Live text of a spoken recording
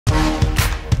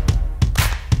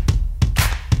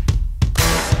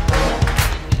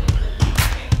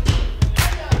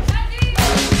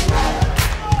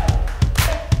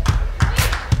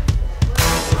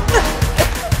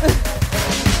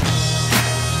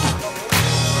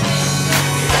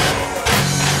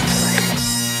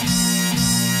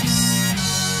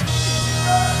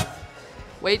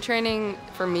weight training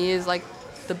for me is like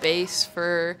the base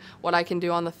for what I can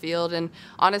do on the field, and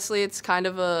honestly it's kind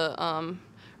of a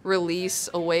release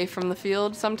away from the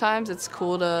field sometimes. It's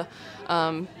cool to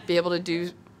be able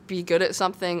to be good at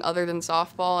something other than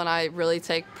softball, and I really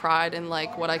take pride in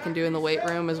like what I can do in the weight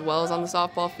room as well as on the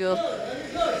softball field.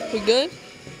 We good?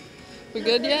 We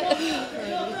good yet?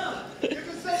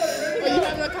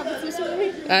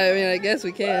 I mean, I guess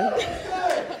we can.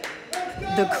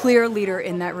 The clear leader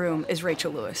in that room is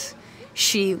Rachel Lewis.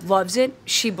 She loves it,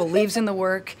 she believes in the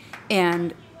work,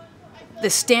 and the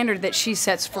standard that she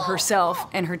sets for herself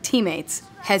and her teammates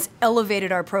has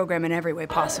elevated our program in every way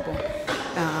possible.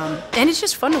 And it's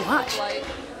just fun to watch.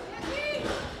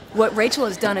 What Rachel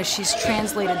has done is she's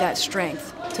translated that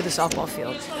strength to the softball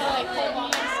field.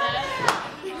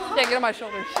 Yeah, get on my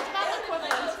shoulders.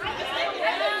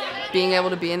 Being able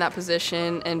to be in that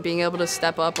position and being able to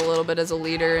step up a little bit as a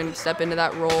leader and step into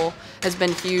that role has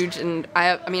been huge. And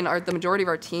I mean, the majority of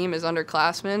our team is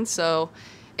underclassmen, so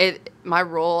my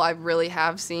role I really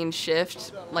have seen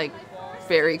shift like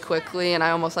very quickly, and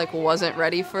I almost like wasn't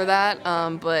ready for that.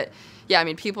 But yeah, I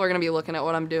mean, people are gonna be looking at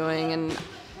what I'm doing, and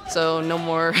so no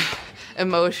more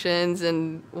emotions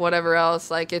and whatever else.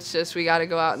 Like, it's just we got to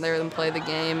go out there and play the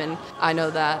game, and I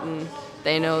know that, and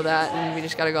they know that, and we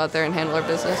just got to go out there and handle our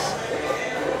business.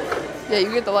 Yeah,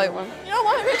 you get the light one. You know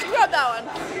what? We can grab that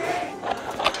one.